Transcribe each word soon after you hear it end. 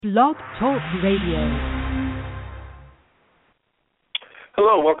Blog Talk Radio.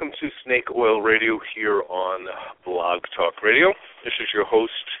 Hello, welcome to Snake Oil Radio here on Blog Talk Radio. This is your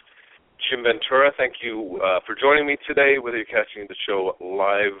host, Jim Ventura. Thank you for joining me today, whether you're catching the show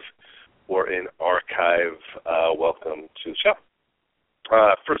live or in archive. Welcome to the show.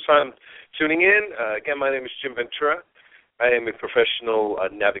 First time tuning in, again, my name is Jim Ventura. I am a professional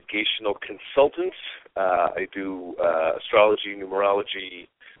navigational consultant. I do astrology, numerology,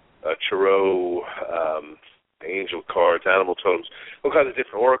 tarot, angel cards, animal totems, all kinds of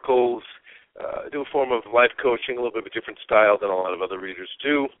different oracles. I do a form of life coaching, a little bit of a different style than a lot of other readers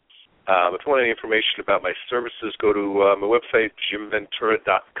do. If you want any information about my services, go to my website,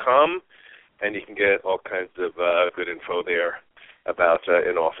 jimventura.com, and you can get all kinds of good info there about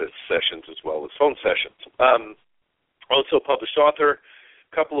in-office sessions as well as phone sessions. Also a published author,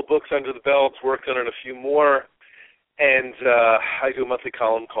 a couple of books under the belt, working on a few more. And I do a monthly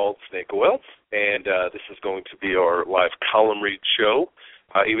column called Snake Oil, and this is going to be our live column read show.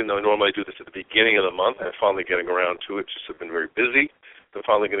 Even though I normally do this at the beginning of the month, I'm finally getting around to it. Just have been very busy. I'm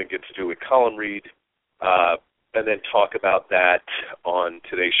finally going to get to do a column read and then talk about that on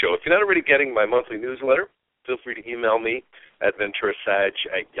today's show. If you're not already getting my monthly newsletter, feel free to email me at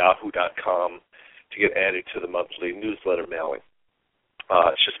venturasag@yahoo.com to get added to the monthly newsletter mailing.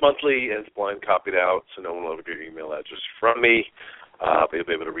 It's just monthly, and it's blind copied out, so no one will ever get your email address from me. But you'll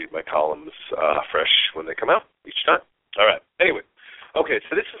be able to read my columns fresh when they come out each time. All right. Anyway, okay,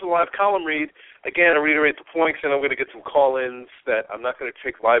 so this is a live column read. Again, I reiterate the points, and I'm going to get some call-ins that I'm not going to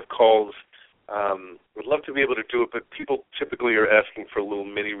take live calls. Would love to be able to do it, but people typically are asking for little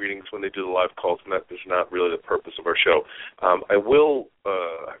mini readings when they do the live calls, and that is not really the purpose of our show. I was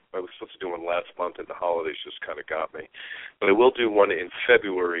supposed to do one last month, and the holidays just kind of got me. But I will do one in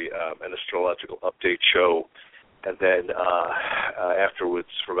February, an astrological update show, and then afterwards,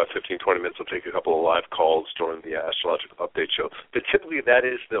 for about 15, 20 minutes, I'll take a couple of live calls during the astrological update show. But typically, that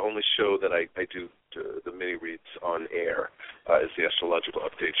is the only show that I do the mini reads on air, is the astrological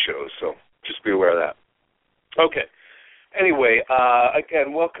update show. So just be aware of that. Okay. Anyway,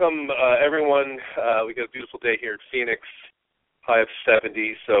 again, welcome, everyone. We got a beautiful day here in Phoenix, high of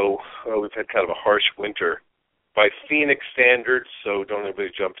 70, so we've had kind of a harsh winter by Phoenix standards, so don't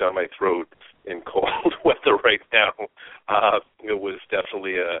everybody jump down my throat in cold weather right now. It was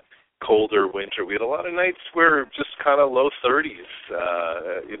definitely a colder winter. We had a lot of nights where just kind of low 30s,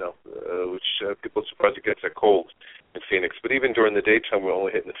 which people are surprised it gets that cold in Phoenix. But even during the daytime, we're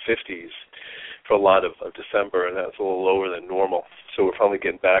only hitting the 50s for a lot of December, and that's a little lower than normal. So we're finally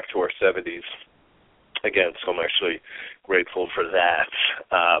getting back to our 70s again, so I'm actually grateful for that.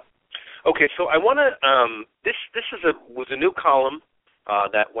 Okay, so I want to, this was a new column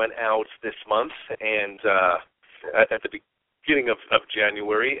that went out this month, and at the beginning of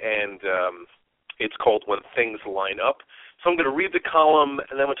January, and it's called When Things Line Up. So I'm going to read the column,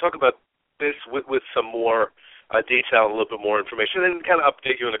 and then we'll talk about this with some more detail and a little bit more information, and kind of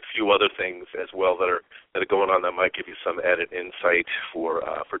update you on a few other things as well that are going on that might give you some added insight for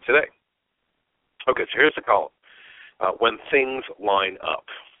today. Okay, so here's the column. When Things Line Up.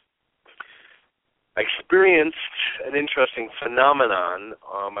 I experienced an interesting phenomenon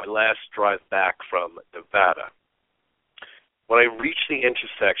on my last drive back from Nevada. When I reached the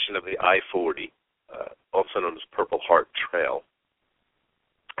intersection of the I-40, also known as Purple Heart Trail,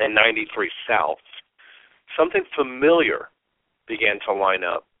 and 93 South, something familiar began to line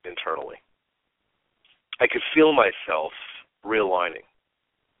up internally. I could feel myself realigning,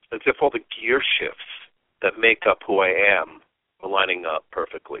 as if all the gear shifts that make up who I am were lining up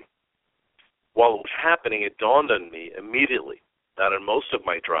perfectly. While it was happening, it dawned on me immediately that on most of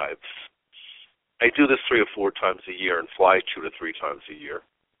my drives, I do this 3 or 4 times a year and fly 2 to 3 times a year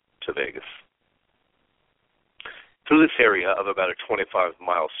to Vegas. Through this area of about a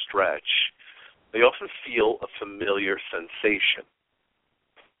 25-mile stretch, I often feel a familiar sensation.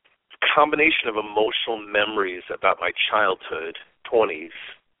 A combination of emotional memories about my childhood, 20s,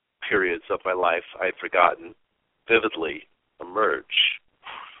 periods of my life I had forgotten, vividly emerge.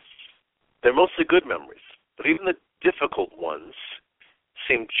 They're mostly good memories, but even the difficult ones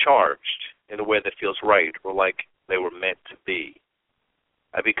seem charged in a way that feels right or like they were meant to be.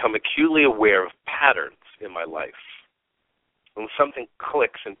 I become acutely aware of patterns in my life. When something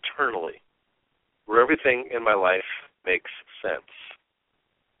clicks internally, where everything in my life makes sense.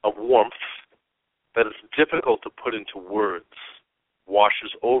 A warmth that is difficult to put into words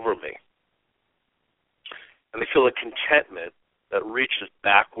washes over me. And I feel a contentment that reaches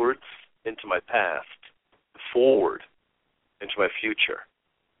backwards into my past, forward into my future.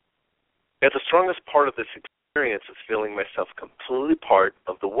 Yet the strongest part of this experience is feeling myself completely part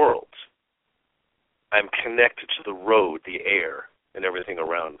of the world. I'm connected to the road, the air, and everything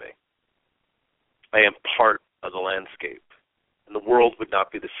around me. I am part of the landscape, and the world would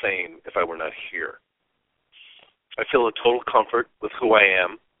not be the same if I were not here. I feel a total comfort with who I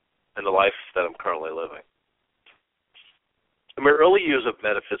am and the life that I'm currently living. In my early years of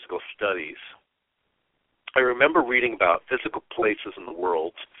metaphysical studies, I remember reading about physical places in the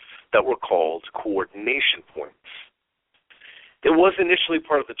world that were called coordination points. It was initially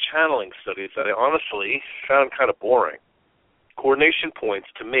part of the channeling studies that I honestly found kind of boring. Coordination points,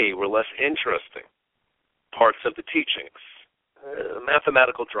 to me, were less interesting parts of the teachings,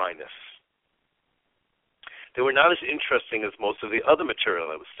 mathematical dryness. They were not as interesting as most of the other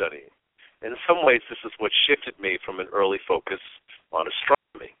material I was studying. In some ways, this is what shifted me from an early focus on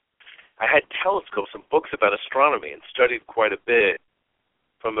astronomy. I had telescopes and books about astronomy and studied quite a bit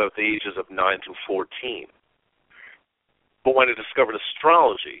from about the ages of 9 to 14. But when I discovered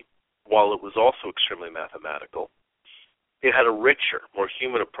astrology, while it was also extremely mathematical, it had a richer, more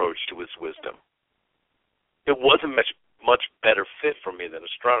human approach to its wisdom. It was a much better fit for me than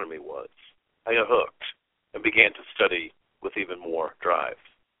astronomy was. I got hooked and began to study with even more drive.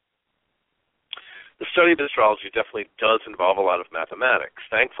 The study of astrology definitely does involve a lot of mathematics.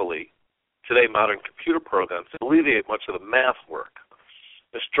 Thankfully, today modern computer programs alleviate much of the math work.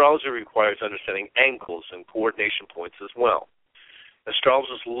 Astrology requires understanding angles and coordination points as well.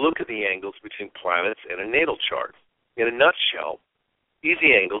 Astrologers look at the angles between planets in a natal chart. In a nutshell,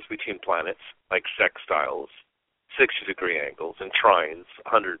 easy angles between planets, like sextiles, 60-degree angles, and trines,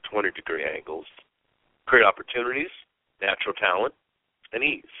 120-degree angles, create opportunities, natural talent, and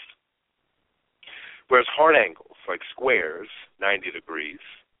ease. Whereas hard angles, like squares, 90 degrees,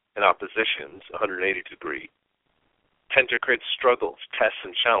 and oppositions, 180 degrees, tend to create struggles, tests,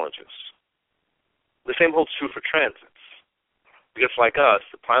 and challenges. The same holds true for transits. Because like us,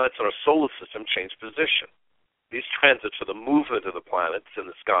 the planets in our solar system change position. These transits are the movement of the planets in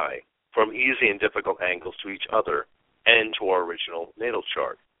the sky from easy and difficult angles to each other and to our original natal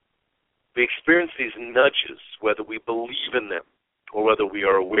chart. We experience these nudges whether we believe in them or whether we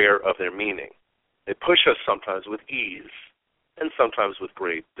are aware of their meaning. They push us sometimes with ease and sometimes with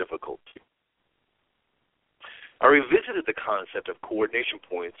great difficulty. I revisited the concept of coordination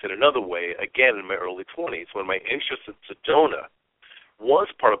points in another way again in my early 20s when my interest in Sedona was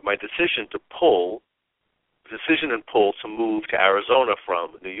part of my decision and pull to move to Arizona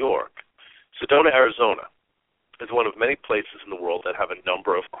from New York. Sedona, Arizona is one of many places in the world that have a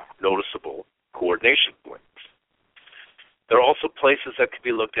number of noticeable coordination points. There are also places that could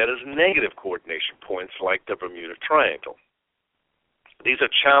be looked at as negative coordination points like the Bermuda Triangle. These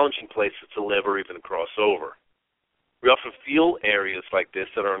are challenging places to live or even cross over. We often feel areas like this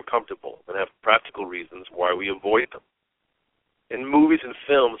that are uncomfortable and have practical reasons why we avoid them. In movies and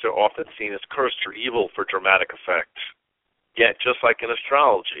films, they're often seen as cursed or evil for dramatic effect. Yet, just like in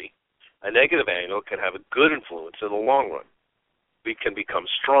astrology, a negative angle can have a good influence in the long run. We can become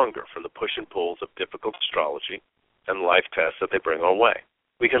stronger from the push and pulls of difficult astrology and life tests that they bring our way.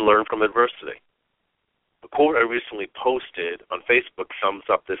 We can learn from adversity. A quote I recently posted on Facebook sums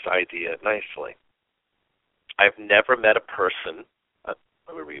up this idea nicely. I've never met a person, let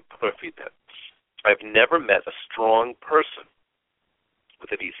me repeat that. I've never met a strong person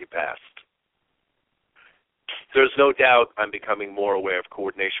with an easy past. There's no doubt I'm becoming more aware of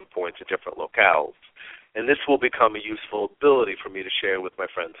coordination points at different locales, and this will become a useful ability for me to share with my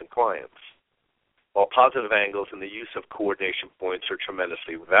friends and clients. While positive angles and the use of coordination points are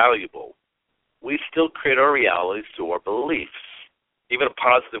tremendously valuable, we still create our realities through our beliefs. Even a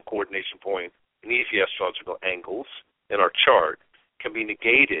positive coordination point and easy astrological angles in our chart can be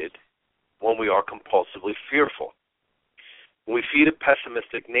negated when we are compulsively fearful. When we feed a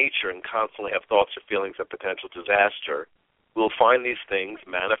pessimistic nature and constantly have thoughts or feelings of potential disaster, we'll find these things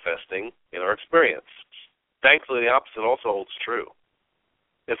manifesting in our experience. Thankfully, the opposite also holds true.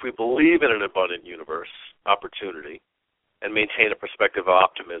 If we believe in an abundant universe, opportunity, and maintain a perspective of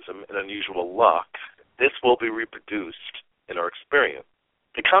optimism and unusual luck, this will be reproduced in our experience.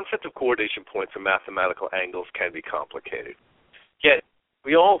 The concept of coordination points and mathematical angles can be complicated. Yet,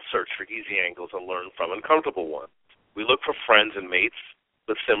 we all search for easy angles and learn from uncomfortable ones. We look for friends and mates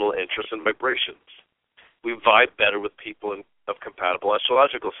with similar interests and vibrations. We vibe better with people of compatible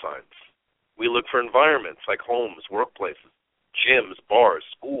astrological signs. We look for environments like homes, workplaces, gyms, bars,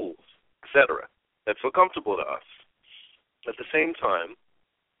 schools, etc. that feel comfortable to us. At the same time,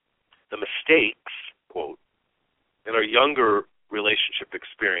 the mistakes, quote, in our younger relationship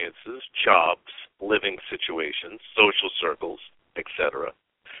experiences, jobs, living situations, social circles, etc.,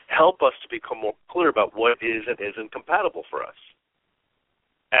 help us to become more clear about what is and isn't compatible for us.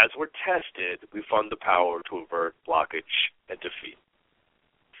 As we're tested, we find the power to avert blockage and defeat.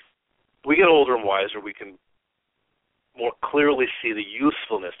 We get older and wiser, we can more clearly see the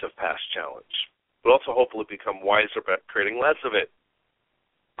usefulness of past challenge, but also hopefully become wiser about creating less of it.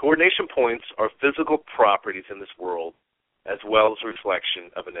 Coordination points are physical properties in this world, as well as a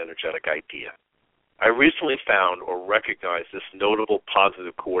reflection of an energetic idea. I recently found or recognized this notable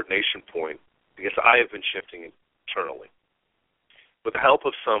positive coordination point because I have been shifting internally. With the help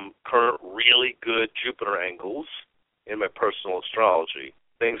of some current really good Jupiter angles in my personal astrology,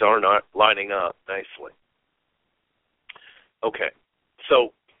 things are not lining up nicely. Okay,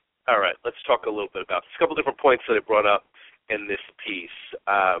 so, all right, let's talk a little bit about this. A couple different points that I brought up in this piece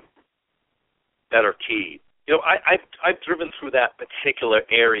that are key. You know, I've driven through that particular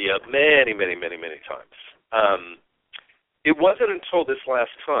area many times. It wasn't until this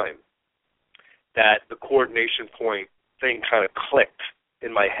last time that the coordination point thing kind of clicked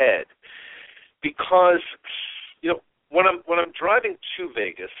in my head, because you know when I'm driving to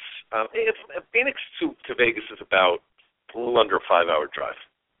Vegas, Phoenix to Vegas is about a little under a 5-hour drive.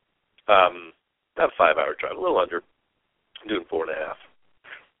 Not a 5-hour drive, a little under. I'm doing 4.5.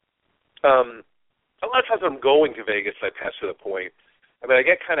 A lot of times when I'm going to Vegas, I pass through the point. I mean, I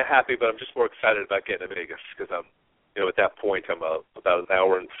get kind of happy, but I'm just more excited about getting to Vegas because at that point I'm about an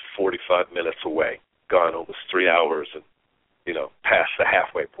hour and 45 minutes away, gone almost 3 hours, and past the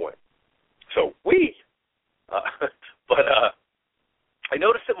halfway point. So but I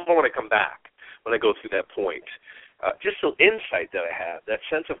notice it more when I come back, when I go through that point. Just the insight that I have, that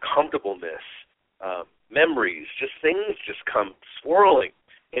sense of comfortableness, memories, just things just come swirling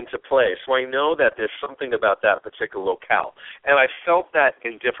into play. So I know that there's something about that particular locale. And I felt that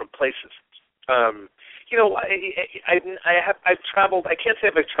in different places. I've traveled, I can't say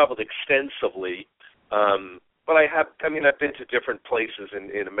I've traveled extensively, but I've been to different places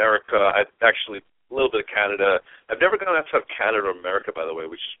in America. I've actually, a little bit of Canada. I've never gone outside of Canada or America, by the way,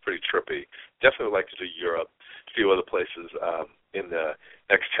 which is pretty trippy. Definitely would like to do Europe, a few other places in the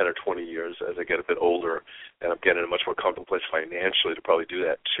next 10 or 20 years as I get a bit older, and I'm getting in a much more comfortable place financially to probably do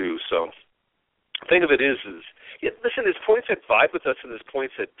that too. So the thing of it is listen, there's points that vibe with us and there's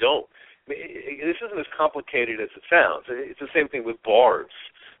points that don't. I mean, this isn't as complicated as it sounds. It's the same thing with bars.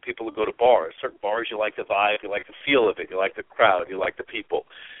 People who go to bars. Certain bars, you like the vibe, you like the feel of it, you like the crowd, you like the people.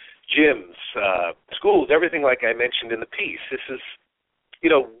 Gyms, schools, everything like I mentioned in the piece. This is,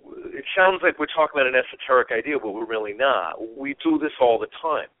 it sounds like we're talking about an esoteric idea, but we're really not. We do this all the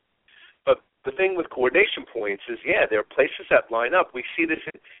time. But the thing with coordination points is, there are places that line up. We see this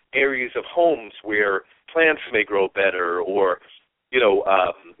in areas of homes where plants may grow better, or,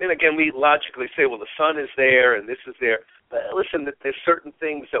 and again, we logically say, well, the sun is there and this is there. But listen, there's certain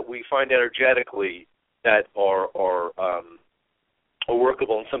things that we find energetically that are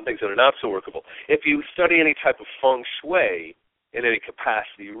workable, and some things that are not so workable. If you study any type of feng shui in any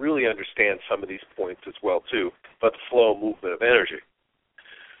capacity, you really understand some of these points as well too, but the flow and movement of energy.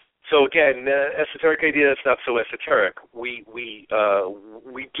 So again, esoteric idea is not so esoteric. We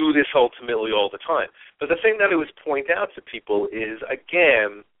do this ultimately all the time. But the thing that I always point out to people is,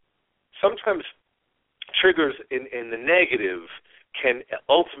 again, sometimes triggers in the negative can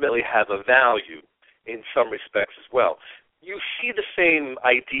ultimately have a value in some respects as well. You see the same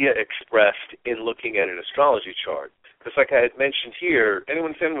idea expressed in looking at an astrology chart. Because like I had mentioned here,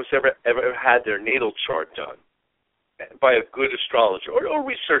 anyone who's ever had their natal chart done by a good astrologer, or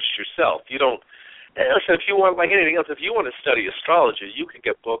researched yourself. You don't, listen, if you want, like anything else, if you want to study astrology, you can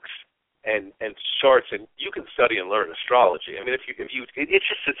get books and charts, and you can study and learn astrology. I mean,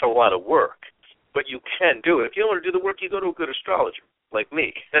 it's a lot of work, but you can do it. If you don't want to do the work, you go to a good astrologer, like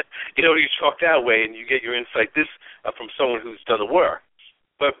me. You talk that way, and you get your insight from someone who's done the work.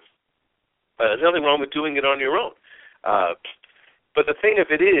 But there's nothing wrong with doing it on your own. But the thing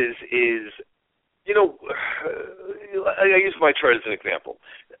of it is, I use my chart as an example.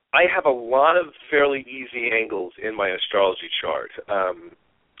 I have a lot of fairly easy angles in my astrology chart.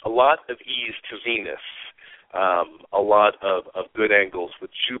 A lot of ease to Venus. A lot of good angles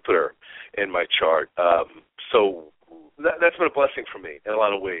with Jupiter in my chart. So that's been a blessing for me in a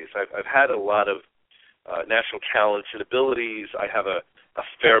lot of ways. I've had a lot of natural talents and abilities. I have a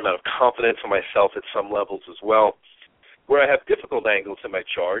fair amount of confidence in myself at some levels as well. Where I have difficult angles in my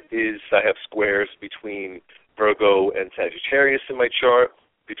chart is I have squares between Virgo and Sagittarius in my chart,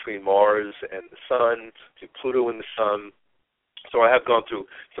 between Mars and the Sun, between Pluto and the Sun. So I have gone through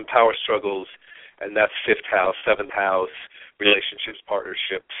some power struggles, and that's 5th house, 7th house, relationships,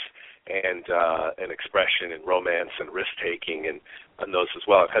 partnerships, and expression and romance and risk-taking and those as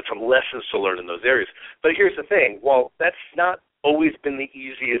well. I've had some lessons to learn in those areas. But here's the thing. While that's not always been the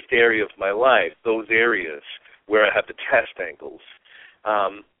easiest area of my life, those areas where I have the test angles,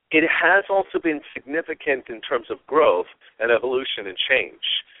 it has also been significant in terms of growth and evolution and change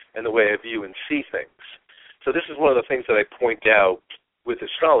and the way I view and see things. So this is one of the things that I point out with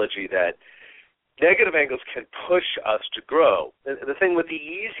astrology, that negative angles can push us to grow. The thing with the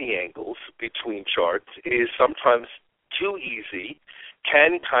easy angles between charts is sometimes too easy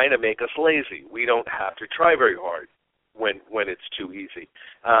can kind of make us lazy. We don't have to try very hard when it's too easy.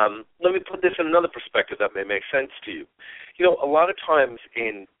 Let me put this in another perspective that may make sense to you. You know, a lot of times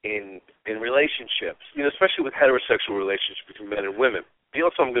in relationships, you know, especially with heterosexual relationships between men and women, you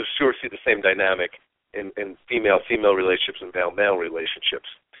also I'm going to sure see the same dynamic in female-female relationships and male-male relationships.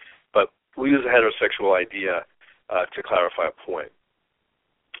 But we use a heterosexual idea to clarify a point.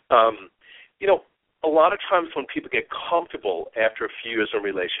 You know, a lot of times when people get comfortable after a few years in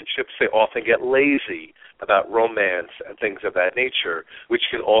relationships, they often get lazy about romance and things of that nature, which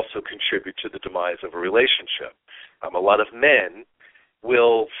can also contribute to the demise of a relationship. A lot of men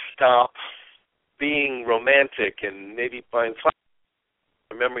will stop being romantic and maybe buying flowers,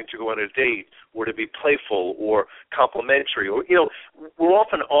 remembering to go on a date, or to be playful or complimentary, or, you know, we're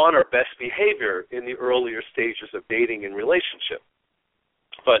often on our best behavior in the earlier stages of dating and relationship.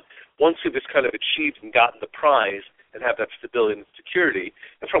 But once we've just kind of achieved and gotten the prize and have that stability and security,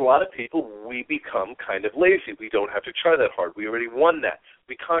 and for a lot of people, we become kind of lazy. We don't have to try that hard. We already won that.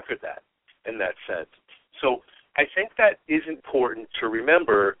 We conquered that in that sense. So I think that is important to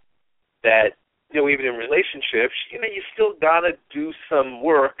remember that, you know, even in relationships, you know, you still got to do some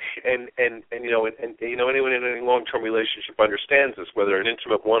work, and anyone in any long-term relationship understands this, whether an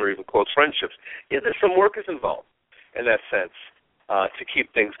intimate one or even close friendships. Yeah, there's some work is involved in that sense to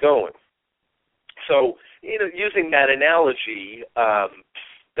keep things going. So, you know, using that analogy,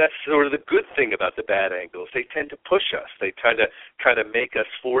 that's sort of the good thing about the bad angles. They tend to push us. They kind of make us,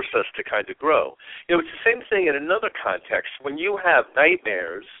 force us to kind of grow. You know, it's the same thing in another context. When you have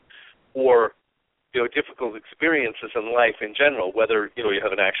nightmares or, you know, difficult experiences in life in general, whether, you know, you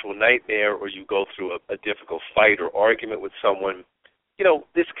have an actual nightmare or you go through a difficult fight or argument with someone, you know,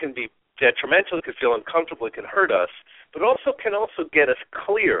 this can be detrimental. It can feel uncomfortable. It can hurt us, but can also get us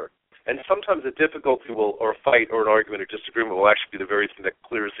clear. And sometimes a difficulty or a fight or an argument or disagreement will actually be the very thing that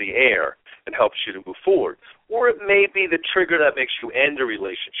clears the air and helps you to move forward. Or it may be the trigger that makes you end a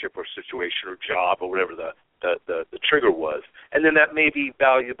relationship or situation or job or whatever the trigger was. And then that may be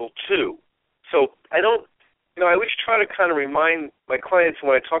valuable too. So I always try to kind of remind my clients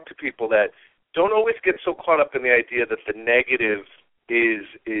when I talk to people that don't always get so caught up in the idea that the negative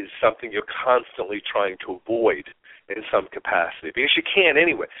is something you're constantly trying to avoid in some capacity, because you can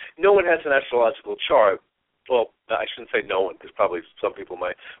anyway. No one has an astrological chart, well, I shouldn't say no one, because probably some people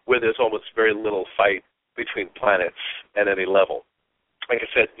might, where there's almost very little fight between planets at any level. Like I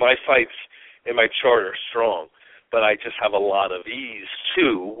said, my fights in my chart are strong, but I just have a lot of ease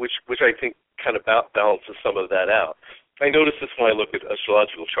too, which I think kind of balances some of that out. I notice this when I look at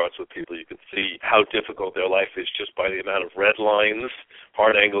astrological charts with people. You can see how difficult their life is just by the amount of red lines,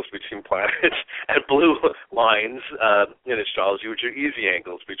 hard angles between planets, and blue lines in astrology, which are easy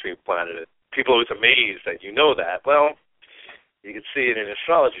angles between planets. People are always amazed that you know that. Well, you can see it in an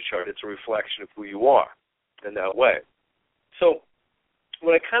astrology chart. It's a reflection of who you are in that way. So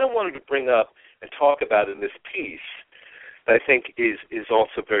what I kind of wanted to bring up and talk about in this piece that I think is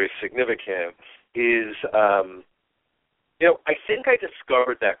also very significant is I think I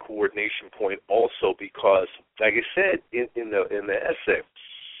discovered that coordination point also because, like I said in the essay,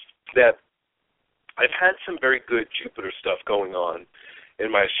 that I've had some very good Jupiter stuff going on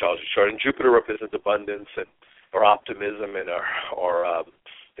in my astrology chart, and Jupiter represents abundance and our optimism and our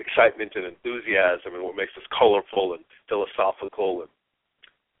excitement and enthusiasm and what makes us colorful and philosophical and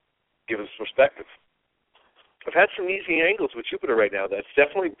give us perspective. I've had some easy angles with Jupiter right now that's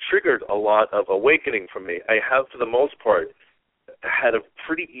definitely triggered a lot of awakening for me. I have, for the most part, had a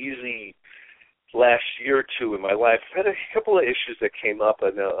pretty easy last year or two in my life. I've had a couple of issues that came up.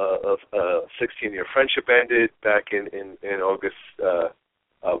 A 16-year friendship ended back in August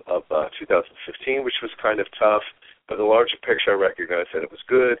of 2015, which was kind of tough. But the larger picture, I recognized that it was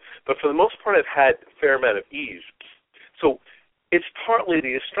good. But for the most part, I've had a fair amount of ease. So it's partly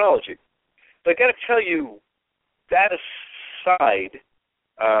the astrology. But I got to tell you, that aside,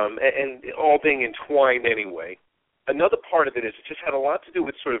 and all being entwined anyway, another part of it is it just had a lot to do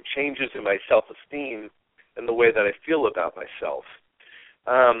with sort of changes in my self-esteem and the way that I feel about myself.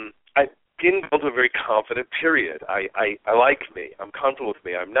 I begin to go into a very confident period. I like me. I'm comfortable with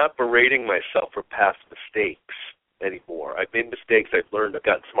me. I'm not berating myself for past mistakes anymore. I've made mistakes. I've learned. I've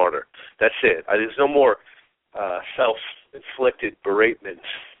gotten smarter. That's it. There's no more self-inflicted beratement.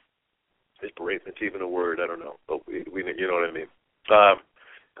 Is beratement even a word? I don't know. But you know what I mean.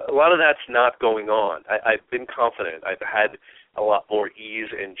 A lot of that's not going on. I've been confident. I've had a lot more ease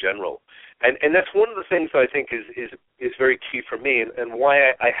in general. And that's one of the things that I think is very key for me and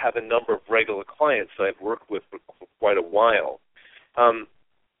why I have a number of regular clients that I've worked with for quite a while.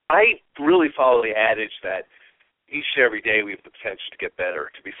 I really follow the adage that each and every day we have the potential to get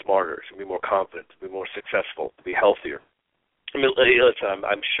better, to be smarter, to be more confident, to be more successful, to be healthier. I mean, listen,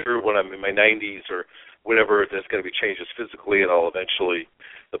 I'm sure when I'm in my 90s or whatever, there's going to be changes physically, and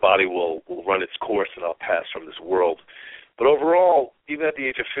the body will run its course, and I'll pass from this world. But overall, even at the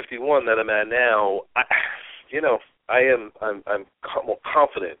age of 51 that I'm at now, I'm more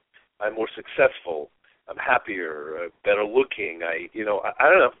confident, I'm more successful, I'm happier, better looking. I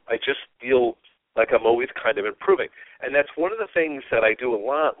don't know. I just feel like I'm always kind of improving, and that's one of the things that I do a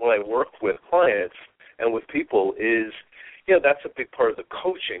lot when I work with clients and with people is. That's a big part of the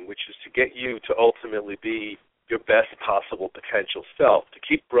coaching, which is to get you to ultimately be your best possible potential self, to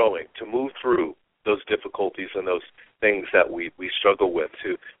keep growing, to move through those difficulties and those things that we struggle with,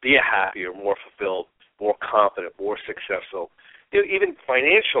 to be a happier, more fulfilled, more confident, more successful, even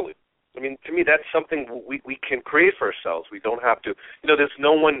financially. I mean, to me, that's something we can create for ourselves. We don't have to, there's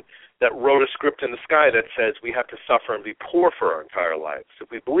no one that wrote a script in the sky that says we have to suffer and be poor for our entire lives. If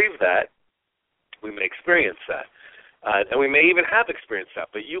we believe that, we may experience that. And we may even have experienced that,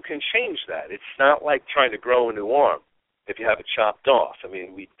 but you can change that. It's not like trying to grow a new arm if you have it chopped off. I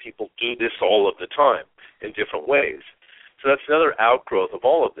mean, people do this all of the time in different ways. So that's another outgrowth of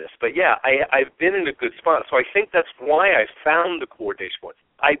all of this. But, yeah, I've been in a good spot. So I think that's why I found the coordination point.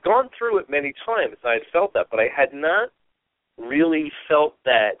 I'd gone through it many times, and I had felt that, but I had not really felt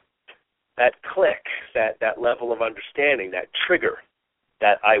that click, that level of understanding, that trigger,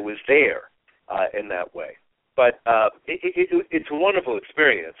 that I was there in that way. But it's a wonderful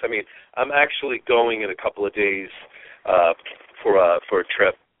experience. I mean, I'm actually going in a couple of days for a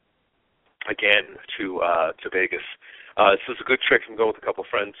trip again to Vegas. So it's a good trip. I'm going with a couple of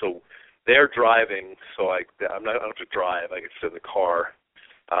friends. So they're driving, so I don't have to drive. I can sit in the car,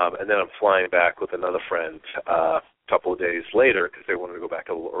 and then I'm flying back with another friend a couple of days later because they wanted to go back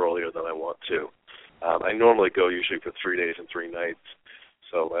a little earlier than I want to. I normally go usually for 3 days and 3 nights.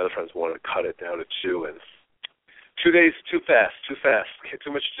 So my other friends wanted to cut it down to 2 and. 2 days, too fast.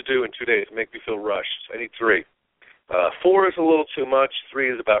 Too much to do in 2 days. Make me feel rushed. I need 3. 4 is a little too much. 3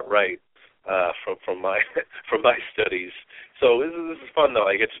 is about right from my studies. So this is fun though.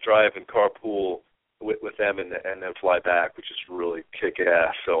 I get to drive and carpool with them and then fly back, which is really kick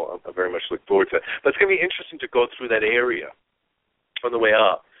ass. So I'm very much looking forward to it. But it's going to be interesting to go through that area on the way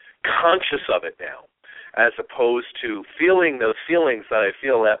up, conscious of it now, as opposed to feeling those feelings that I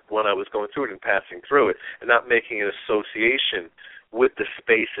feel that when I was going through it and passing through it, and not making an association with the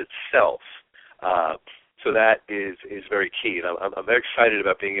space itself. So that is very key, and I'm very excited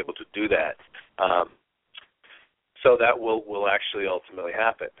about being able to do that. So that will actually ultimately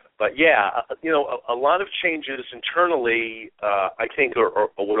happen. But yeah, a lot of changes internally, I think,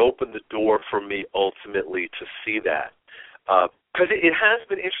 would open the door for me ultimately to see that, because it has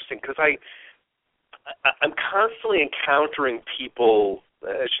been interesting. Because I'm constantly encountering people.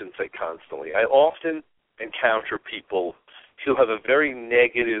 I shouldn't say constantly. I often encounter people who have a very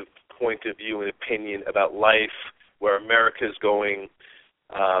negative point of view and opinion about life, where America is going.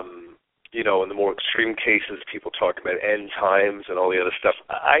 In the more extreme cases, people talk about end times and all the other stuff.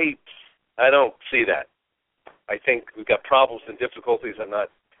 I don't see that. I think we've got problems and difficulties. I'm not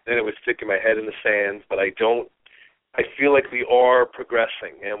anyway sticking my head in the sand, but I feel like we are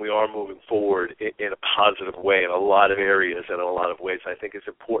progressing and we are moving forward in a positive way in a lot of areas and in a lot of ways. I think it's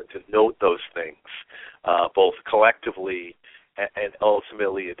important to note those things, both collectively and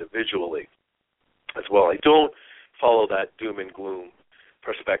ultimately individually as well. I don't follow that doom and gloom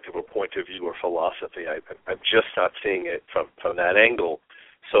perspective or point of view or philosophy. I'm just not seeing it from that angle.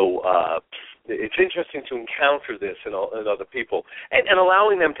 So it's interesting to encounter this in other people and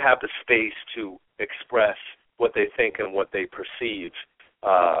allowing them to have the space to express what they think and what they perceive,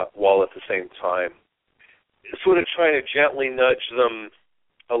 while at the same time sort of trying to gently nudge them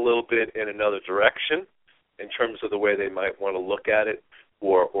a little bit in another direction in terms of the way they might want to look at it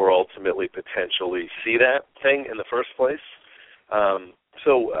or ultimately potentially see that thing in the first place.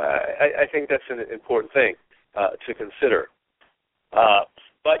 So I think that's an important thing to consider.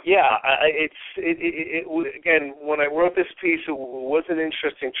 But yeah, again, when I wrote this piece, it was an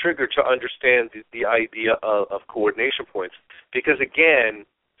interesting trigger to understand the idea of coordination points, because again,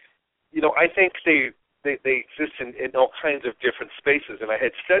 I think they exist in all kinds of different spaces, and I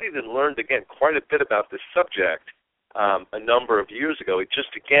had studied and learned again quite a bit about this subject a number of years ago. It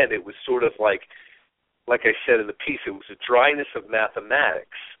was sort of like I said in the piece, it was a dryness of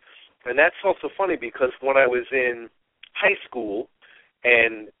mathematics, and that's also funny because when I was in high school.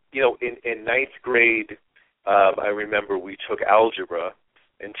 And, in ninth grade, I remember we took algebra.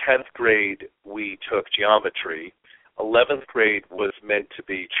 In 10th grade, we took geometry. 11th grade was meant to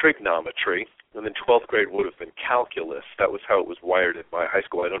be trigonometry. And then 12th grade would have been calculus. That was how it was wired in my high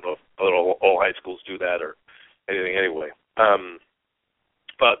school. I don't know if all high schools do that or anything anyway.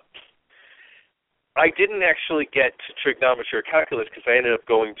 But I didn't actually get to trigonometry or calculus because I ended up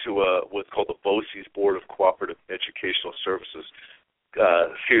going to what's called the BOCES, Board of Cooperative Educational Services,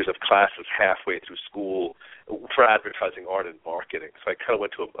 series of classes halfway through school for advertising, art, and marketing. So I kind of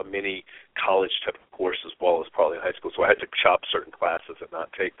went to a mini college type of course as well as probably in high school. So I had to chop certain classes and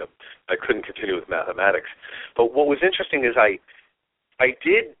not take them. I couldn't continue with mathematics. But what was interesting is I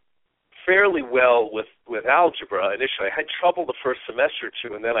did fairly well with algebra initially. I had trouble the first semester or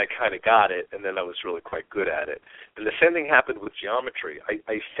two, and then I kind of got it, and then I was really quite good at it. And the same thing happened with geometry.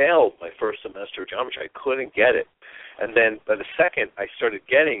 I failed my first semester of geometry. I couldn't get it. And then by the second, I started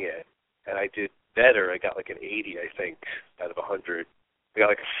getting it, and I did better. I got like an 80, I think, out of 100. I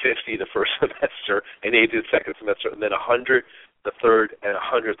got like a 50 the first semester, an 80 the second semester, and then 100 the third, and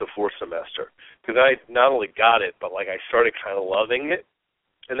 100 the fourth semester. Because I not only got it, but like I started kind of loving it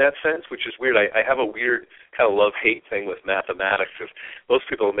in that sense, which is weird. I have a weird kind of love-hate thing with mathematics. Most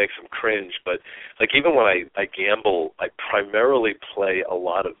people, it makes them cringe, but like even when I gamble, I primarily play a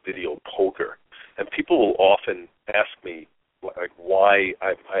lot of video poker. And people will often ask me like why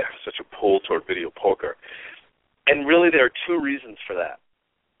I have such a pull toward video poker. And really there are two reasons for that.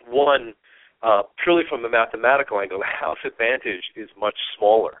 One, purely from the mathematical angle, the house advantage is much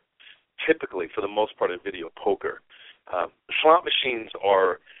smaller, typically for the most part in video poker. Slot machines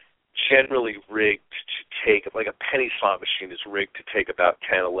are generally rigged to take, like a penny slot machine is rigged to take about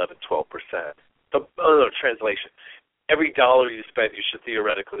 10, 11, 12%. Translation. Every dollar you spend, you should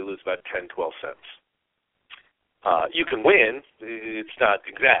theoretically lose about 10, 12 cents. You can win. It's not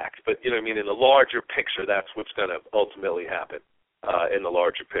exact, but you know what I mean? In the larger picture, that's what's going to ultimately happen in the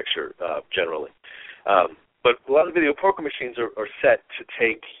larger picture generally. But a lot of video poker machines are set to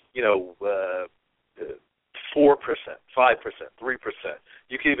take, 4%, 5%, 3%.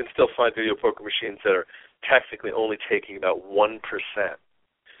 You can even still find video poker machines that are technically only taking about 1%.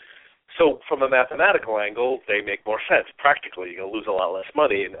 So from a mathematical angle, they make more sense. Practically, you're going to lose a lot less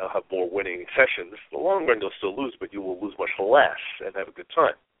money and have more winning sessions. In the long run, you'll still lose, but you will lose much less and have a good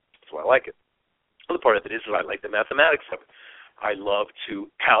time. That's why I like it. The other part of it is that I like the mathematics of it. I love to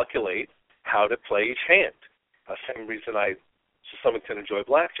calculate how to play each hand. Same reason I, to some extent, enjoy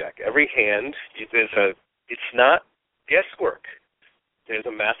blackjack. Every hand, it's not guesswork. There's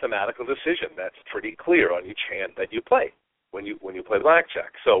a mathematical decision that's pretty clear on each hand that you play when you play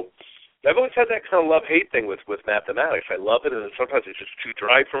blackjack. So I've always had that kind of love-hate thing with mathematics. I love it, and then sometimes it's just too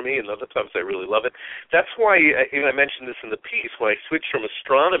dry for me, and other times I really love it. That's why, I mentioned this in the piece, when I switched from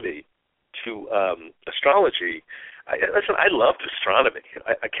astronomy to astrology, I loved astronomy.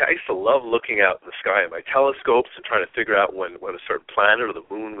 I used to love looking out in the sky at my telescopes and trying to figure out when a certain planet or the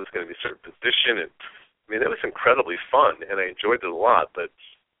moon was going to be a certain position, and it was incredibly fun, and I enjoyed it a lot, but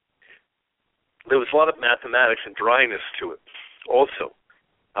there was a lot of mathematics and dryness to it also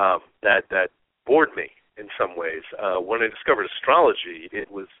that bored me in some ways. When I discovered astrology,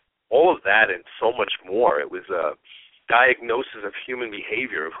 it was all of that and so much more. It was a diagnosis of human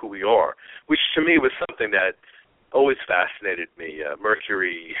behavior, of who we are, which to me was something that always fascinated me.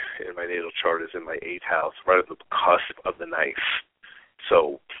 Mercury in my natal chart is in my 8th house, right at the cusp of the knife.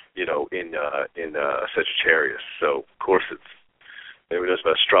 So, in Sagittarius. So, of course, anybody knows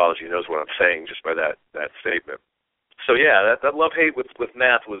about astrology knows what I'm saying just by that statement. So, yeah, that love-hate with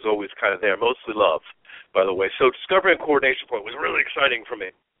math was always kind of there, mostly love, by the way. So discovering a coordination point was really exciting for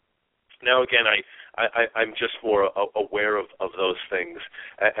me. Now, again, I'm just more aware of those things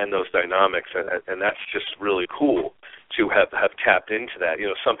and those dynamics, and that's just really cool to have tapped into that,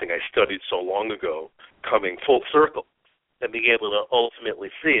 something I studied so long ago coming full circle and being able to ultimately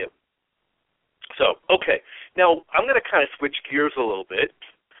see it. So, okay. Now, I'm going to kind of switch gears a little bit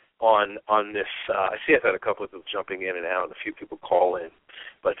on this. I see I've had a couple of people jumping in and out and a few people call in.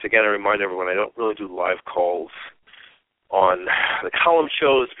 But, again, I remind everyone I don't really do live calls on the column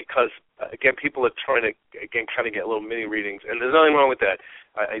shows because, again, people are trying to, again, kind of get little mini readings, and there's nothing wrong with that.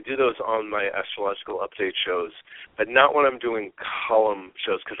 I do those on my astrological update shows, but not when I'm doing column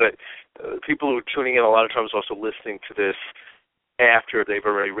shows, because people who are tuning in a lot of times also listening to this after they've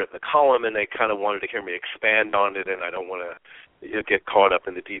already written the column, and they kind of wanted to hear me expand on it, and I don't want to get caught up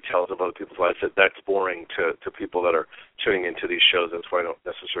in the details of other people's lives. That's boring to people that are tuning into these shows. That's why I don't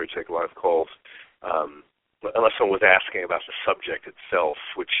necessarily take live calls. Unless someone was asking about the subject itself,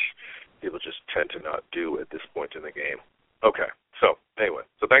 which people just tend to not do at this point in the game. Okay, so anyway,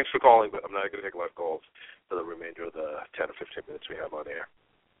 so thanks for calling, but I'm not going to take live calls for the remainder of the 10 or 15 minutes we have on air.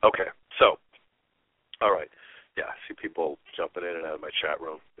 Okay, so, all right. Yeah, I see people jumping in and out of my chat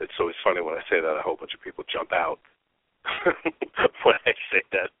room. It's always funny when I say that, a whole bunch of people jump out when I say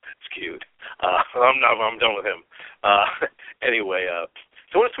that. It's cute. I'm done with him. Anyway,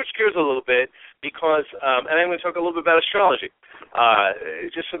 so I want to switch gears a little bit because, and I'm going to talk a little bit about astrology.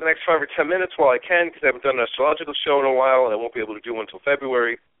 Just for the next 5 or 10 minutes while I can, because I haven't done an astrological show in a while, and I won't be able to do one until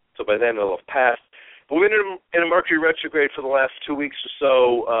February, so by then it'll have passed. But we've been in a Mercury retrograde for the last 2 weeks or so.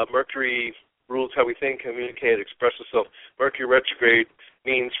 Mercury rules how we think, communicate, express ourselves. Mercury retrograde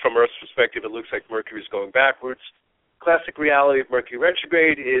means, from Earth's perspective, it looks like Mercury is going backwards. Classic reality of Mercury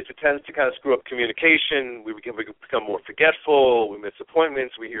retrograde is it tends to kind of screw up communication. We become more forgetful. We miss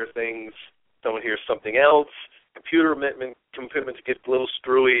appointments. We hear things. Someone hears something else. Computer commitments get a little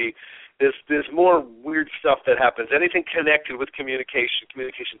screwy. There's more weird stuff that happens. Anything connected with communication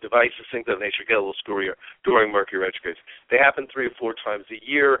devices, things of that nature get a little screwier during Mercury retrogrades. They happen 3 or 4 times a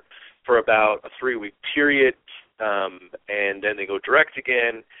year for about a 3-week period, and then they go direct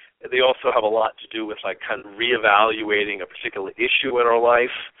again. They also have a lot to do with kind of reevaluating a particular issue in our life.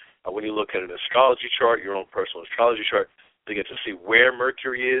 When you look at an astrology chart, your own personal astrology chart, you get to see where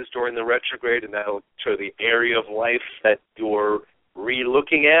Mercury is during the retrograde, and that'll show the area of life that you're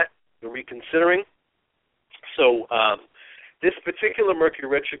re-looking at, you're reconsidering. So this particular Mercury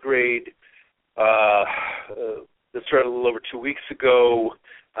retrograde that started a little over 2 weeks ago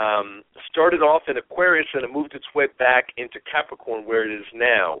started off in Aquarius, and it moved its way back into Capricorn, where it is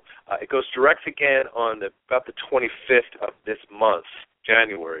now. It goes direct again on about the 25th of this month,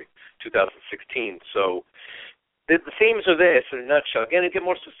 January 2016. So the themes are this in a nutshell. Again, it get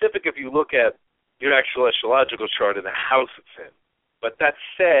more specific if you look at your actual astrological chart and the house it's in. But that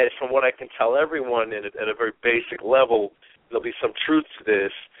said, from what I can tell everyone at a very basic level, there'll be some truth to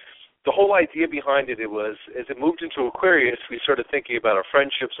this. The whole idea behind it was, as it moved into Aquarius, we started thinking about our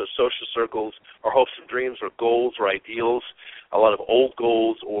friendships, our social circles, our hopes and dreams, our goals, our ideals. A lot of old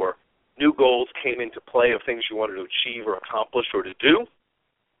goals or new goals came into play of things you wanted to achieve or accomplish or to do.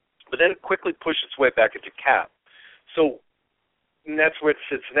 But then it quickly pushed its way back into Cap. So and that's where it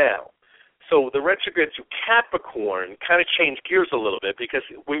sits now. So the retrograde to Capricorn kind of changed gears a little bit, because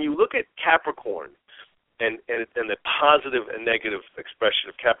when you look at Capricorn, and the positive and negative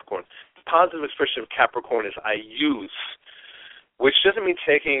expression of Capricorn. The positive expression of Capricorn is I use, which doesn't mean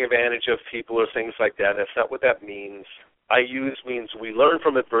taking advantage of people or things like that. That's not what that means. I use means we learn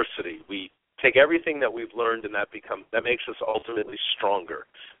from adversity. We take everything that we've learned, and that makes us ultimately stronger.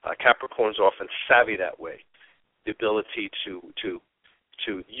 Capricorn's often savvy that way. The ability to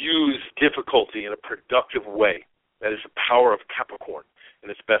use difficulty in a productive way. That is the power of Capricorn in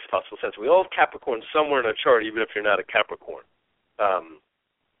its best possible sense. We all have Capricorn somewhere in our chart, even if you're not a Capricorn.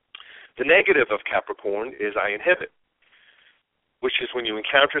 The negative of Capricorn is I inhibit, which is when you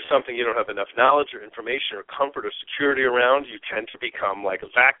encounter something you don't have enough knowledge or information or comfort or security around, you tend to become like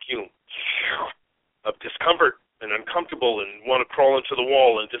a vacuum of discomfort and uncomfortable and want to crawl into the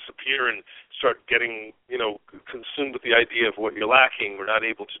wall and disappear and start getting, consumed with the idea of what you're lacking or not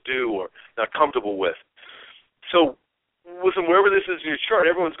able to do or not comfortable with. So, listen, wherever this is in your chart,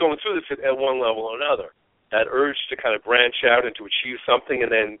 everyone's going through this at one level or another. That urge to kind of branch out and to achieve something,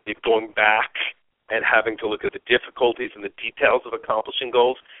 and then going back and having to look at the difficulties and the details of accomplishing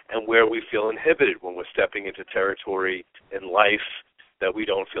goals, and where we feel inhibited when we're stepping into territory in life that we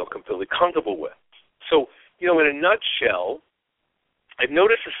don't feel completely comfortable with. So, in a nutshell, I've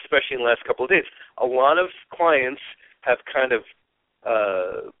noticed this, especially in the last couple of days, a lot of clients have kind of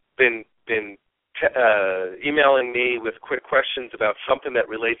been emailing me with quick questions about something that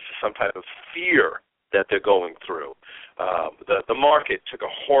relates to some type of fear that they're going through. The market took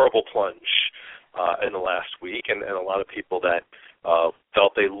a horrible plunge in the last week, and a lot of people that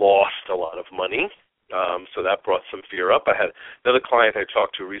felt they lost a lot of money, so that brought some fear up. I had another client I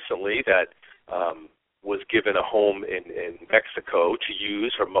talked to recently that was given a home in Mexico to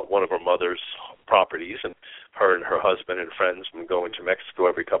use. One of her mother's properties, and her husband and friends have been going to Mexico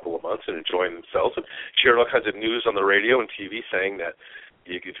every couple of months and enjoying themselves. And she heard all kinds of news on the radio and TV saying that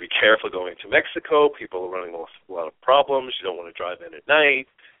you need to be careful going to Mexico. People are running a lot of problems. You don't want to drive in at night.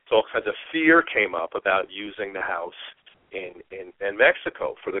 So all kinds of fear came up about using the house in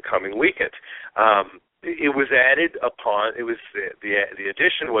Mexico for the coming weekend. It was added upon. It was the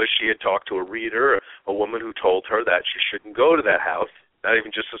addition was she had talked to a reader, a woman who told her that she shouldn't go to that house, not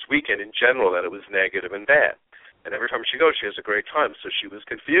even just this weekend, in general, that it was negative and bad. And every time she goes, she has a great time. So she was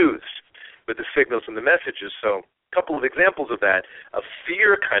confused with the signals and the messages. So a couple of examples of that, of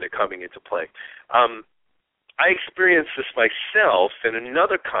fear kind of coming into play. I experienced this myself in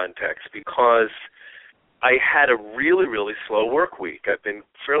another context because I had a really, really slow work week. I've been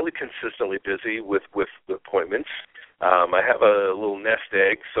fairly consistently busy with appointments. I have a little nest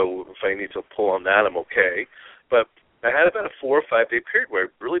egg, so if I need to pull on that, I'm okay. But I had about a 4 or 5 day period where I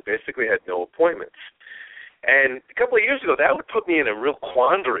really basically had no appointments. And a couple of years ago, that would put me in a real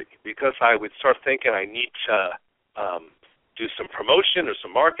quandary because I would start thinking I need to do some promotion or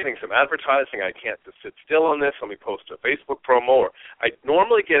some marketing, some advertising. I can't just sit still on this. Let me post a Facebook promo. Or I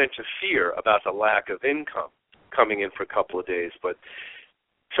normally get into fear about the lack of income coming in for a couple of days. But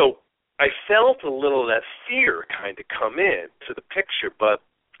so I felt a little of that fear kind of come in to the picture, but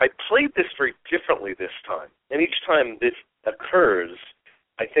I played this very differently this time. And each time this occurs,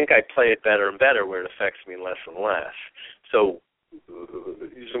 I think I play it better and better where it affects me less and less. So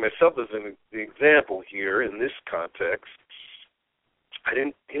using myself as an example here in this context, I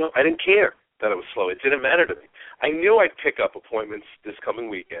didn't care that it was slow. It didn't matter to me. I knew I'd pick up appointments this coming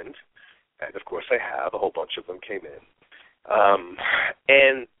weekend, and of course I have. A whole bunch of them came in.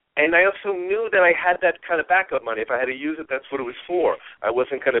 And I also knew that I had that kind of backup money. If I had to use it, that's what it was for. I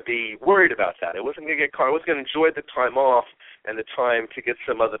wasn't going to be worried about that. I wasn't going to get caught. I was going to enjoy the time off and the time to get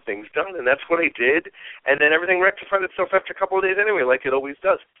some other things done, and that's what I did. And then everything rectified itself after a couple of days anyway, like it always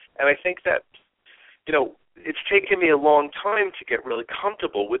does. And I think that, it's taken me a long time to get really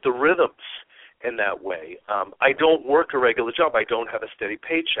comfortable with the rhythms in that way. I don't work a regular job. I don't have a steady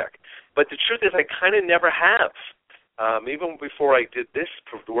paycheck. But the truth is I kind of never have. Even before I did this,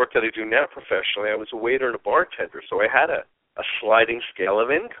 the work that I do now professionally, I was a waiter and a bartender, so I had a sliding scale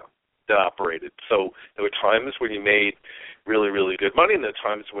of income that operated. So there were times when you made really, really good money, and there were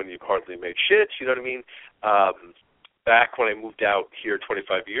times when you hardly made shit, you know what I mean? Back when I moved out here 26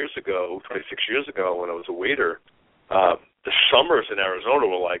 years ago, when I was a waiter, the summers in Arizona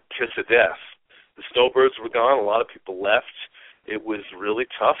were like kiss of death. The snowbirds were gone. A lot of people left. It was really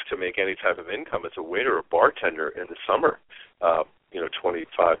tough to make any type of income as a waiter or bartender in the summer,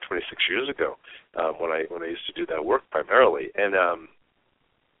 26 years ago, when I used to do that work primarily. And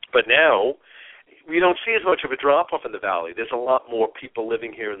but now we don't see as much of a drop-off in the valley. There's a lot more people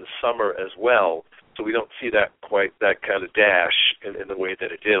living here in the summer as well, so we don't see that kind of dash in the way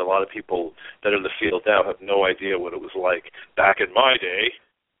that it did. A lot of people that are in the field now have no idea what it was like back in my day.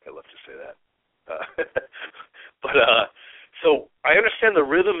 I love to say that. So I understand the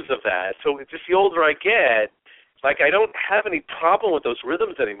rhythms of that. So just the older I get, I don't have any problem with those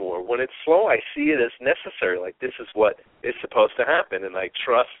rhythms anymore. When it's slow, I see it as necessary. Like, this is what is supposed to happen, and I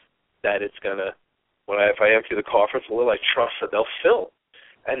trust that it's going to, if I empty the coffers a little, I trust that they'll fill.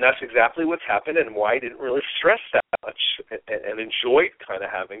 And that's exactly what's happened and why I didn't really stress that much and enjoyed kind of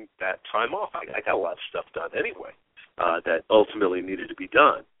having that time off. I got a lot of stuff done anyway that ultimately needed to be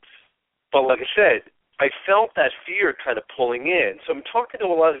done. But like I said, I felt that fear kind of pulling in. So I'm talking to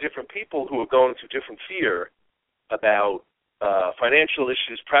a lot of different people who are going through different fear about financial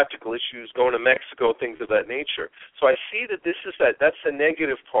issues, practical issues, going to Mexico, things of that nature. So I see that that's the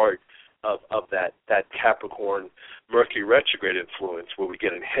negative part of that Capricorn Mercury retrograde influence, where we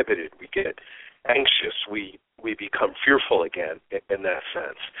get inhibited, we get anxious, we become fearful again in that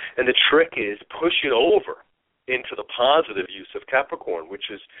sense. And the trick is push it over into the positive use of Capricorn, which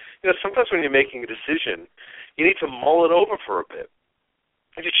is, sometimes when you're making a decision, you need to mull it over for a bit.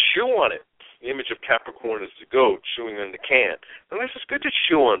 And just chew on it. The image of Capricorn is the goat chewing on the can. And it's just good to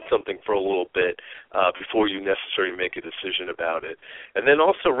chew on something for a little bit before you necessarily make a decision about it. And then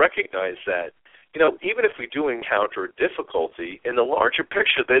also recognize that, even if we do encounter a difficulty, in the larger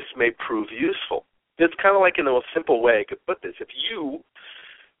picture, this may prove useful. It's kind of like, in the most simple way I could put this. If you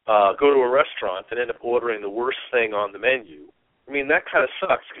go to a restaurant and end up ordering the worst thing on the menu, that kind of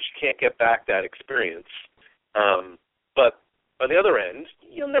sucks because you can't get back that experience. But on the other end,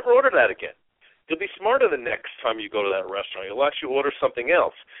 you'll never order that again. You'll be smarter the next time you go to that restaurant. You'll actually order something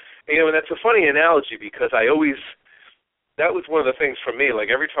else. And that's a funny analogy because I always that was one of the things for me. Like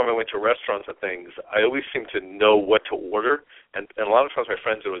every time I went to restaurants and things, I always seemed to know what to order. And a lot of times my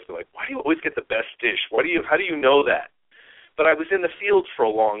friends would always be like, "Why do you always get the best dish? How do you know that?" But I was in the field for a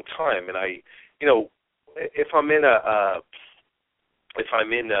long time, and if I'm in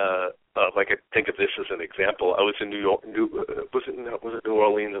like I think of this as an example, I was in New York. Was it New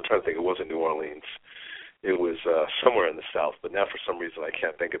Orleans? I'm trying to think. It wasn't New Orleans. It was somewhere in the South, but now for some reason I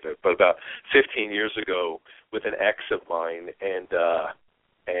can't think of it. But about 15 years ago, with an ex of mine,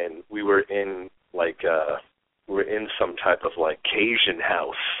 and we were in some type of like Cajun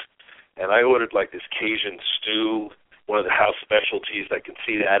house, and I ordered like this Cajun stew, one of the house specialties. I can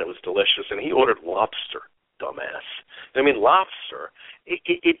see that it was delicious, and he ordered lobster. Dumbass. I mean, lobster.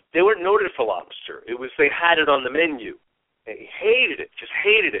 They were noted for lobster. They had it on the menu. And he hated it, just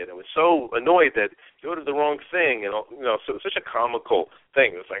hated it. I was so annoyed that he ordered the wrong thing, and so it was such a comical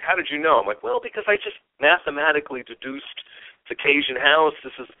thing. It was like, how did you know? I'm like, well, because I just mathematically deduced it's a Cajun house.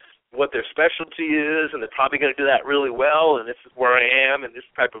 This is what their specialty is, and they're probably going to do that really well, and this is where I am in this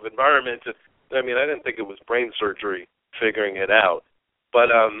type of environment. And, I mean, I didn't think it was brain surgery figuring it out. But,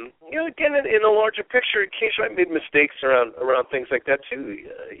 again, in a larger picture, occasionally I made mistakes around things like that, too.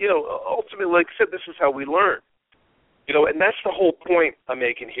 Ultimately, like I said, this is how we learn. And that's the whole point I'm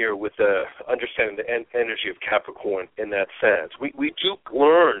making here with understanding the energy of Capricorn in that sense. We do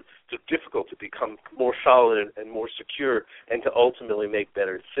learn it's difficult to become more solid and more secure and to ultimately make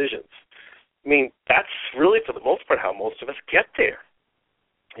better decisions. I mean, that's really, for the most part, how most of us get there.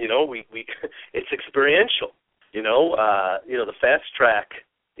 It's experiential. The fast track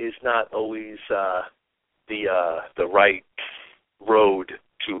is not always the right road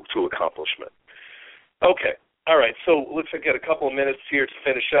to accomplishment. Okay. All right, so looks like I got a couple of minutes here to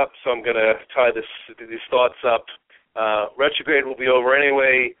finish up, so I'm going to tie these thoughts up. Retrograde will be over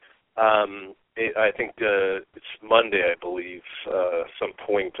anyway. I think it's Monday, I believe, some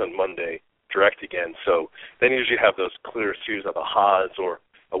point on Monday, direct again. So then you usually have those clear series of ahas or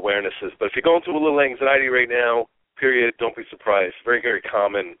awarenesses. But if you're going through a little anxiety right now, period, don't be surprised. Very, very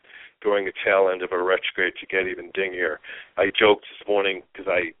common during the tail end of a retrograde to get even dingier. I joked this morning because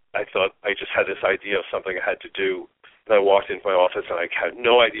I thought I just had this idea of something I had to do, and I walked into my office and I had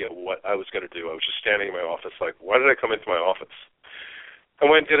no idea what I was going to do. I was just standing in my office like, why did I come into my office? I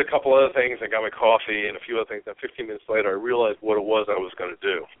went and did a couple other things. I got my coffee and a few other things. And 15 minutes later, I realized what it was I was going to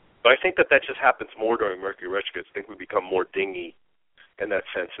do. But I think that just happens more during Mercury retrogrades. I think we become more dingy in that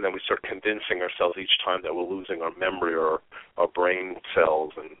sense, and then we start convincing ourselves each time that we're losing our memory or our brain cells,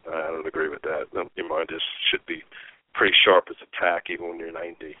 and I don't agree with that. Your mind should be pretty sharp as a tack even when you're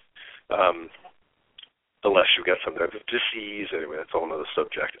 90, unless you've got some type of disease. Anyway, that's a whole other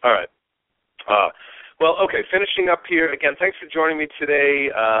subject. All right. Okay, finishing up here. Again, thanks for joining me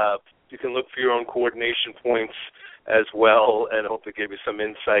today. You can look for your own coordination points as well, and I hope it gave you some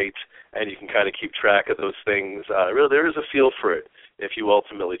insight, and you can kind of keep track of those things. Really, there is a feel for it if you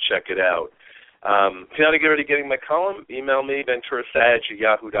ultimately check it out. If you're not already getting my column, email me,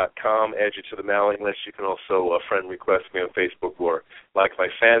 venturasag@yahoo.com, add you to the mailing list. You can also friend request me on Facebook or like my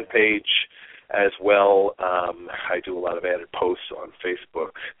fan page as well. I do a lot of added posts on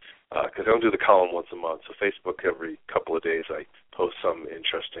Facebook because I don't do the column once a month. So Facebook, every couple of days, I post some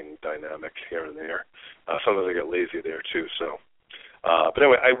interesting dynamic here and there. Sometimes I get lazy there, too. So, but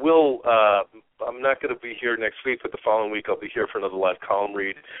anyway, I will. I'm not going to be here next week, but the following week I'll be here for another live column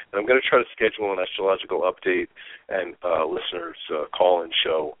read, and I'm going to try to schedule an astrological update and listeners call-in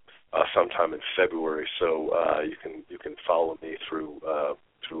show sometime in February. So you can follow me through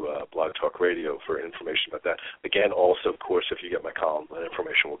Blog Talk Radio for information about that. Again, also, of course, if you get my column, that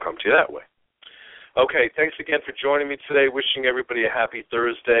information will come to you that way. Okay, thanks again for joining me today. Wishing everybody a happy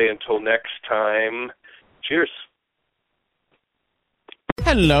Thursday. Until next time, cheers.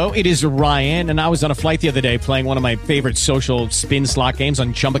 Hello, it is Ryan, and I was on a flight the other day playing one of my favorite social spin slot games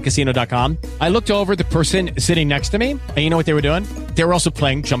on ChumbaCasino.com. I looked over at the person sitting next to me, and you know what they were doing? They were also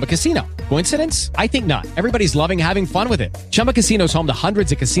playing Chumba Casino. Coincidence? I think not. Everybody's loving having fun with it. Chumba Casino is home to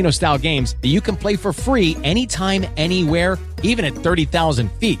hundreds of casino-style games that you can play for free anytime, anywhere, even at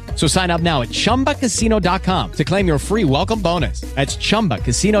 30,000 feet. So sign up now at ChumbaCasino.com to claim your free welcome bonus. That's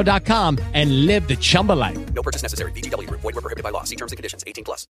ChumbaCasino.com and live the Chumba life. No purchase necessary. VGW. Void where prohibited by law. See terms and conditions. 18+.